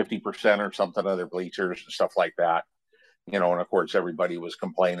 50% or something of their bleachers and stuff like that. And of course everybody was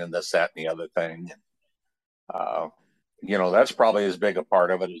complaining this, that, and the other thing. That's probably as big a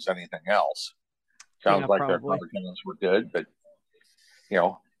part of it as anything else. Sounds like their car counts were good, but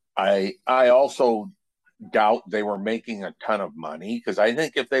I also doubt they were making a ton of money, because I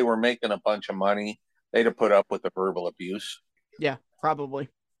think if they were making a bunch of money, they'd have put up with the verbal abuse. Yeah, probably.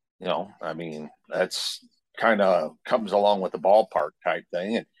 That's kind of comes along with the ballpark type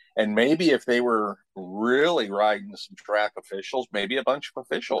thing. And maybe if they were really riding some track officials, maybe a bunch of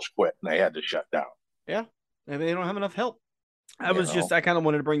officials quit and they had to shut down. Yeah. Maybe they don't have enough help. I kind of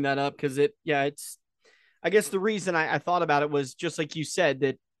wanted to bring that up because I guess the reason I thought about it was just like you said,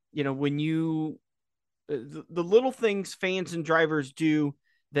 that, when the little things fans and drivers do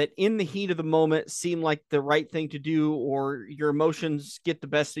that in the heat of the moment seem like the right thing to do, or your emotions get the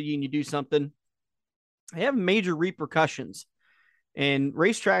best of you and you do something, they have major repercussions. And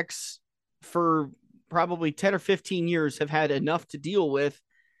racetracks for probably 10 or 15 years have had enough to deal with.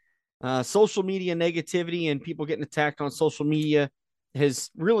 Social media negativity and people getting attacked on social media has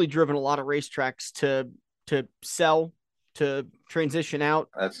really driven a lot of racetracks to sell, to transition out.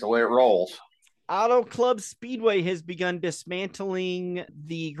 That's the way it rolls. Auto Club Speedway has begun dismantling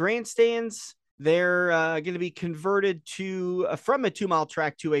the grandstands. They're going to be converted from a 2-mile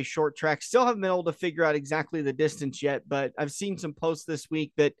track to a short track. Still haven't been able to figure out exactly the distance yet, but I've seen some posts this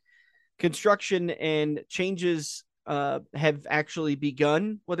week that construction and changes have actually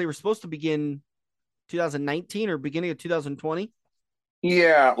begun. Well, they were supposed to begin 2019 or beginning of 2020.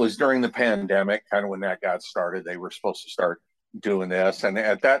 Yeah, it was during the pandemic, kind of when that got started. They were supposed to start doing this. And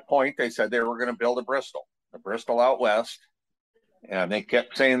at that point, they said they were going to build a Bristol out west. And they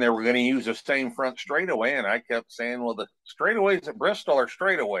kept saying they were going to use the same front straightaway. And I kept saying, well, the straightaways at Bristol are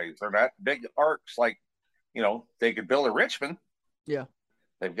straightaways. They're not big arcs like, they could build a Richmond. Yeah.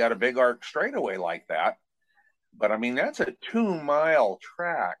 They've got a big arc straightaway like that. But that's a 2-mile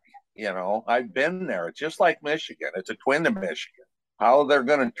track. I've been there. It's just like Michigan. It's a twin to Michigan. How they're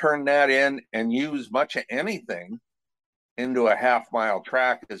going to turn that in and use much of anything into a half-mile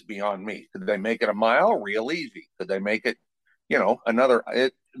track is beyond me. Could they make it a mile? Real easy. Could they make it,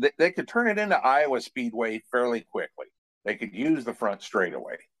 they could turn it into Iowa Speedway fairly quickly. They could use the front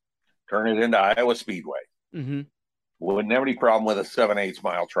straightaway, turn it into Iowa Speedway. Mm-hmm. Wouldn't have any problem with a 7/8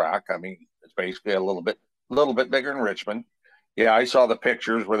 mile track. It's basically a little bit bigger than Richmond. Yeah, I saw the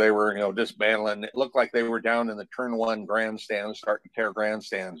pictures where they were, dismantling. It looked like they were down in the turn 1 grandstands, starting to tear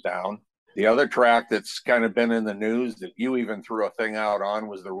grandstands down. The other track that's kind of been in the news that you even threw a thing out on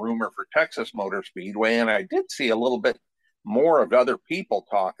was the rumor for Texas Motor Speedway. And I did see a little bit more of other people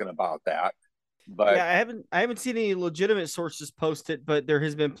talking about that. But yeah, I haven't seen any legitimate sources post it, but there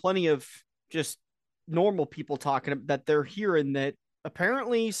has been plenty of just normal people talking that they're hearing that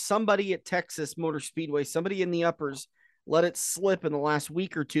apparently somebody at Texas Motor Speedway, somebody in the uppers, let it slip in the last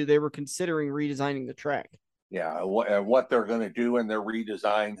week or two. They were considering redesigning the track. Yeah, what they're going to do in their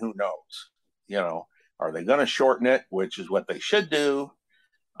redesign, who knows? You know, are they going to shorten it, which is what they should do?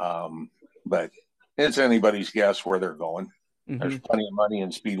 But it's anybody's guess where they're going. There's plenty of money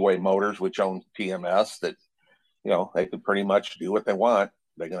in Speedway Motors, which owns TMS, that they could pretty much do what they want.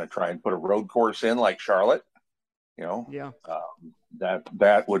 They're going to try and put a road course in like Charlotte. Yeah.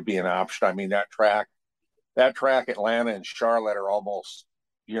 That would be an option. I mean, that track, Atlanta and Charlotte are almost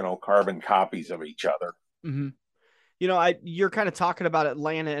carbon copies of each other. You're kind of talking about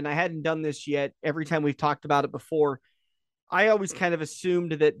Atlanta, and I hadn't done this yet. Every time we've talked about it before, I always kind of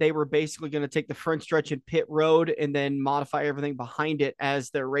assumed that they were basically going to take the front stretch and pit road and then modify everything behind it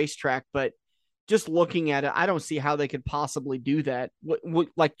as their racetrack. But just looking at it, I don't see how they could possibly do that.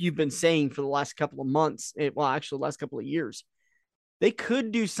 Like you've been saying for the last couple of months, actually the last couple of years, they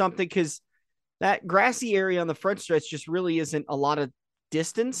could do something because that grassy area on the front stretch just really isn't a lot of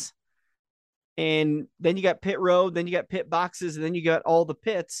distance. And then you got pit road, then you got pit boxes, and then you got all the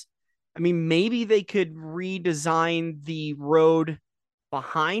pits. I mean, maybe they could redesign the road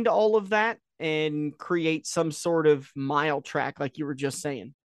behind all of that and create some sort of mile track, like you were just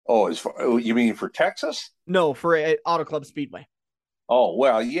saying. Oh, you mean for Texas? No, for Auto Club Speedway. Oh,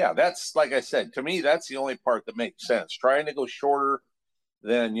 well, yeah, that's, like I said, to me, that's the only part that makes sense. Trying to go shorter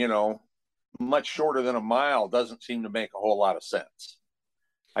than, much shorter than a mile doesn't seem to make a whole lot of sense.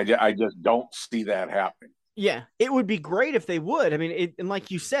 I just don't see that happening. Yeah, it would be great if they would. I mean, and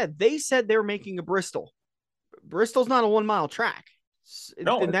like you said, they said they're making a Bristol. Bristol's not a 1 mile track.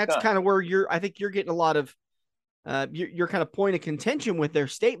 No, and that's kind of where I think you're getting a lot of, your kind of point of contention with their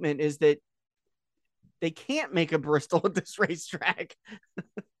statement is that they can't make a Bristol at this racetrack.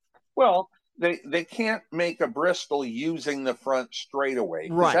 Well, they can't make a Bristol using the front straightaway.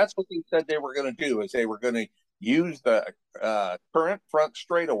 Right. That's what they said they were going to do, is they were going to use the current front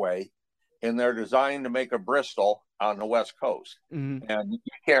straightaway in their design to make a Bristol on the West Coast. And you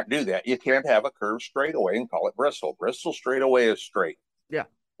can't do that. You can't have a curved straightaway and call it Bristol. Bristol straightaway is straight. Yeah.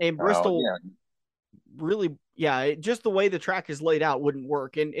 And Bristol really, just the way the track is laid out wouldn't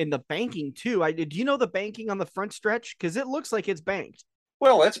work. And the banking too. Do you know the banking on the front stretch? Because it looks like it's banked.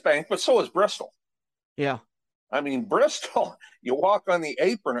 Well, it's banked, but so is Bristol. Yeah. I mean, Bristol, you walk on the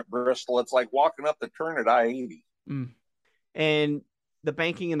apron at Bristol, it's like walking up the turn at I-80. And the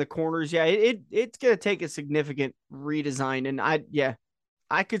banking in the corners, it's going to take a significant redesign. And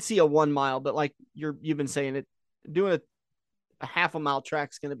I could see a 1 mile, but like you've been saying, it doing a half a mile track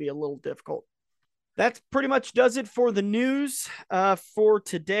is going to be a little difficult. That pretty much does it for the news for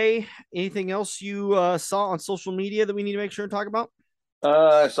today. Anything else you saw on social media that we need to make sure and talk about?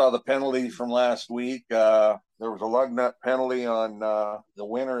 I saw the penalties from last week. There was a lug nut penalty on the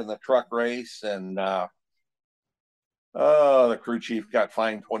winner in the truck race, and the crew chief got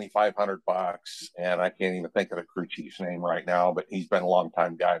fined $2,500, and I can't even think of the crew chief's name right now, but he's been a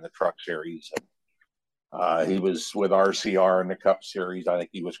long-time guy in the truck series. He was with RCR in the Cup Series. I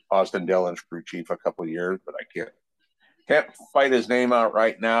think he was Austin Dillon's crew chief a couple of years, but I can't fight his name out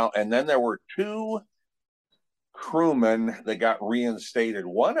right now. And then there were 2 crewmen that got reinstated.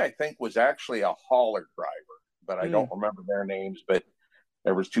 One, I think, was actually a hauler driver, but I don't remember their names. But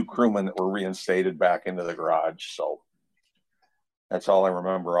there was 2 crewmen that were reinstated back into the garage. So that's all I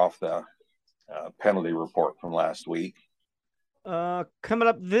remember off the penalty report from last week. Coming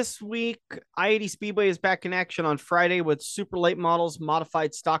up this week, I-80 Speedway is back in action on Friday with super late models,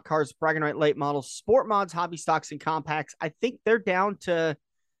 modified stock cars, bragging right late models, sport mods, hobby stocks, and compacts. I think they're down to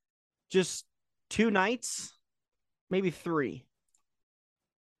just 2 nights. Maybe 3.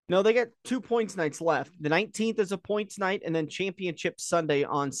 No, they got 2 points nights left. The 19th is a points night, and then Championship Sunday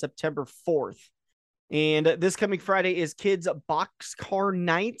on September 4th. And this coming Friday is Kids Box Car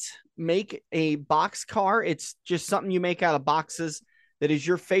Night. Make a box car. It's just something you make out of boxes that is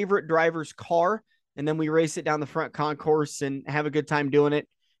your favorite driver's car, and then we race it down the front concourse and have a good time doing it.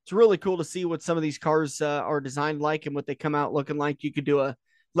 It's really cool to see what some of these cars are designed like and what they come out looking like. You could do a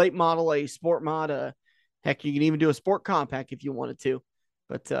late model, a sport mod, heck, you can even do a sport compact if you wanted to.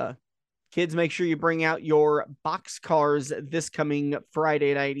 But kids, make sure you bring out your box cars this coming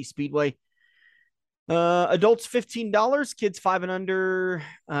Friday at I-80 Speedway. Adults $15, kids 5 and under,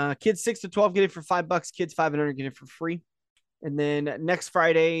 kids 6 to 12 get it for $5, kids 5 and under get it for free. And then next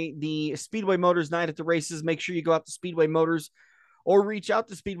Friday, the Speedway Motors night at the races. Make sure you go out to Speedway Motors or reach out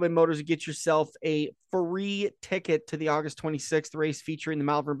to Speedway Motors and get yourself a free ticket to the August 26th race featuring the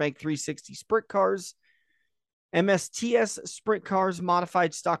Malvern Bank 360 sprint cars, MSTS sprint cars,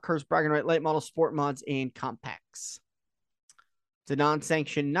 modified stock cars, bragging right late model, sport mods, and compacts. It's a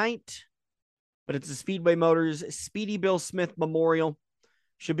non-sanctioned night, but it's a Speedway Motors Speedy Bill Smith Memorial.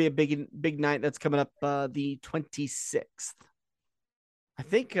 Should be a big night that's coming up the 26th. I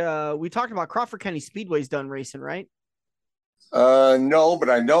think we talked about Crawford County Speedway's done racing, right? No,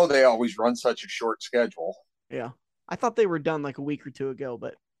 but I know they always run such a short schedule. Yeah. I thought they were done like a week or two ago,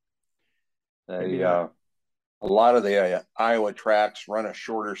 but a lot of the Iowa tracks run a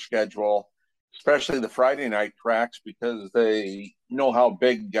shorter schedule, especially the Friday night tracks, because they know how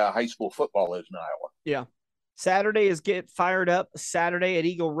big high school football is in Iowa. Yeah. Saturday is Get Fired Up Saturday at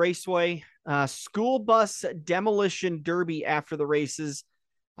Eagle Raceway. School bus demolition derby after the races.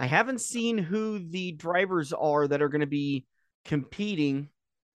 I haven't seen who the drivers are that are going to be competing,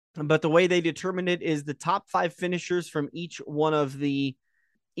 but the way they determined it is the top 5 finishers from each one of the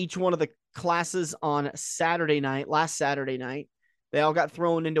classes on last Saturday night. They all got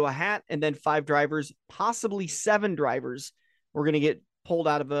thrown into a hat, and then 5 drivers, possibly 7 drivers, were going to get pulled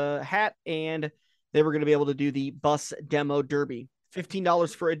out of a hat, and they were going to be able to do the bus demo derby.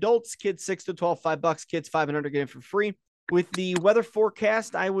 $15 for adults, kids 6 to 12, $5, kids 500 get in for free. With the weather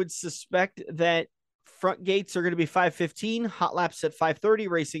forecast, I would suspect that front gates are going to be 5:15, hot laps at 5:30,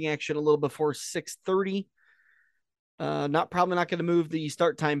 racing action a little before 6:30. Probably not going to move the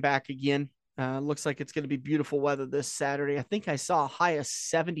start time back again. Looks like it's going to be beautiful weather this Saturday. I think I saw a high of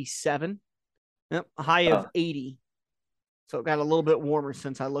 77. Yep, a high of 80. So it got a little bit warmer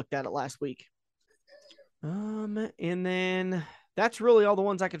since I looked at it last week. And then that's really all the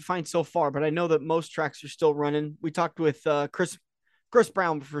ones I could find so far, but I know that most tracks are still running. We talked with Chris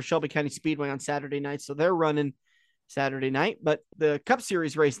Brown for Shelby County Speedway on Saturday night, so they're running Saturday night. But the Cup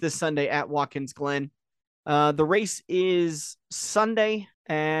Series race this Sunday at Watkins Glen. The race is Sunday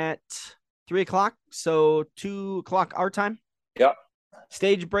at 3 o'clock, so 2 o'clock our time. Yep.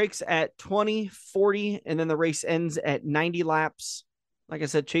 Stage breaks at 20, 40, and then the race ends at 90 laps. Like I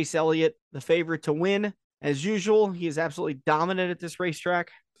said, Chase Elliott, the favorite to win. As usual, he is absolutely dominant at this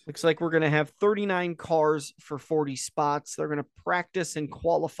racetrack. Looks like we're going to have 39 cars for 40 spots. They're going to practice and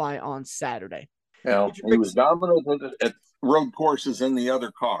qualify on Saturday. Yeah, he was dominant at road courses in the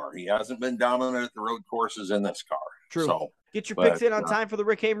other car. He hasn't been dominant at the road courses in this car. True. So, get your picks in on time for the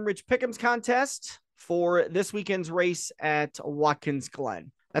Rick Havenridge Pick'ems contest for this weekend's race at Watkins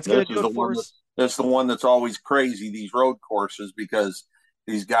Glen. That's going to do it for us. That's the one that's always crazy, these road courses, because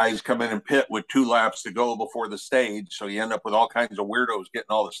these guys come in and pit with 2 laps to go before the stage. So you end up with all kinds of weirdos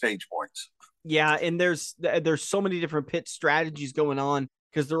getting all the stage points. Yeah. And there's so many different pit strategies going on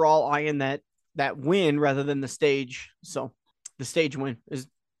because they're all eyeing that win rather than the stage. So the stage win is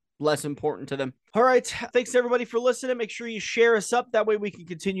less important to them. All right. Thanks everybody for listening. Make sure you share us up. That way we can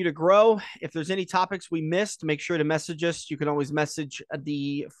continue to grow. If there's any topics we missed, make sure to message us. You can always message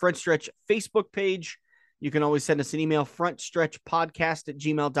the Front Stretch Facebook page. You can always send us an email,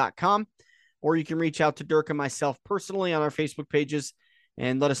 frontstretchpodcast@gmail.com, or you can reach out to Dirk and myself personally on our Facebook pages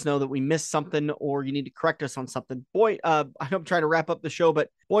and let us know that we missed something or you need to correct us on something. Boy, I'm trying to wrap up the show, but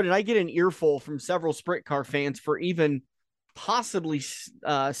boy, did I get an earful from several sprint car fans for even possibly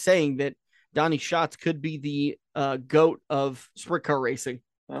saying that Donnie Schatz could be the GOAT of sprint car racing.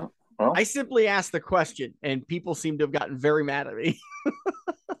 Well, I simply asked the question, and people seem to have gotten very mad at me.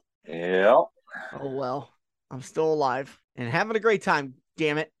 Yeah. Oh, well, I'm still alive and having a great time.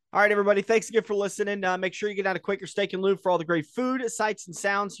 Damn it. All right, everybody. Thanks again for listening. Make sure you get down to Quaker Steak and Lube for all the great food, sights, and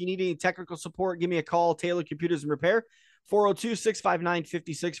sounds. If you need any technical support, give me a call. Taylor Computers and Repair,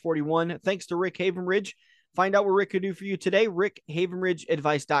 402-659-5641. Thanks to Rick Havenridge. Find out what Rick could do for you today.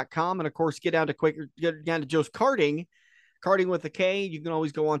 RickHavenridgeAdvice.com. And of course, get down to Joe's Karting with a K. You can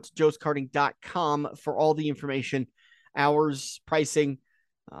always go on to joeskarting.com for all the information, hours, pricing,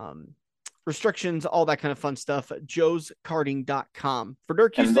 restrictions, all that kind of fun stuff. joeskarting.com. For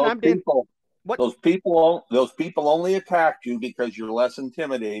Dirk Houston, I'm Dan. What? Those people only attacked you because you're less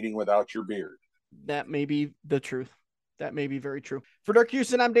intimidating without your beard. That may be the truth. That may be very true. For Dirk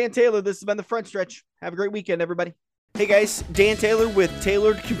Houston, I'm Dan Taylor. This has been The Front Stretch. Have a great weekend, everybody. Hey guys, Dan Taylor with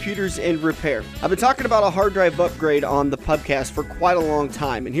Tailored Computers and Repair. I've been talking about a hard drive upgrade on the podcast for quite a long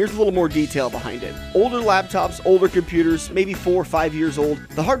time, and here's a little more detail behind it. Older laptops, older computers, maybe 4 or 5 years old,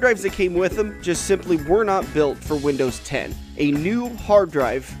 the hard drives that came with them just simply were not built for Windows 10. A new hard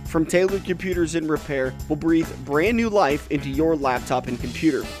drive from Tailored Computers and Repair will breathe brand new life into your laptop and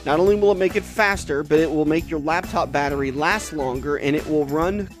computer. Not only will it make it faster, but it will make your laptop battery last longer, and it will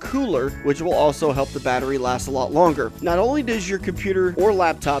run cooler, which will also help the battery last a lot longer. Not only does your computer or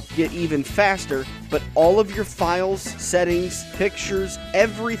laptop get even faster, but all of your files, settings, pictures,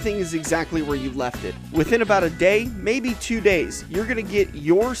 everything is exactly where you left it. Within about a day, maybe 2 days, you're going to get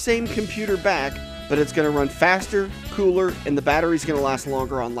your same computer back, but it's going to run faster, cooler, and the battery's going to last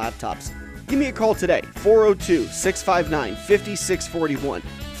longer on laptops. Give me a call today, 402-659-5641.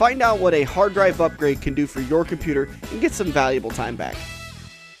 Find out what a hard drive upgrade can do for your computer and get some valuable time back.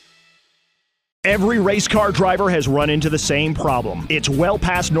 Every race car driver has run into the same problem. It's well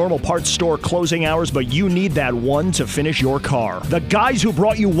past normal parts store closing hours, but you need that one to finish your car. The guys who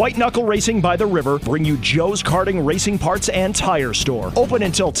brought you White Knuckle Racing by the River bring you Joe's Karting Racing Parts and Tire Store. Open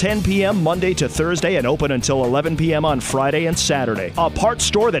until 10 p.m. Monday to Thursday and open until 11 p.m. on Friday and Saturday. A parts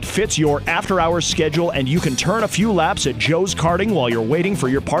store that fits your after-hours schedule, and you can turn a few laps at Joe's Karting while you're waiting for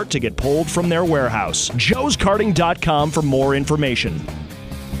your part to get pulled from their warehouse. joeskarting.com for more information.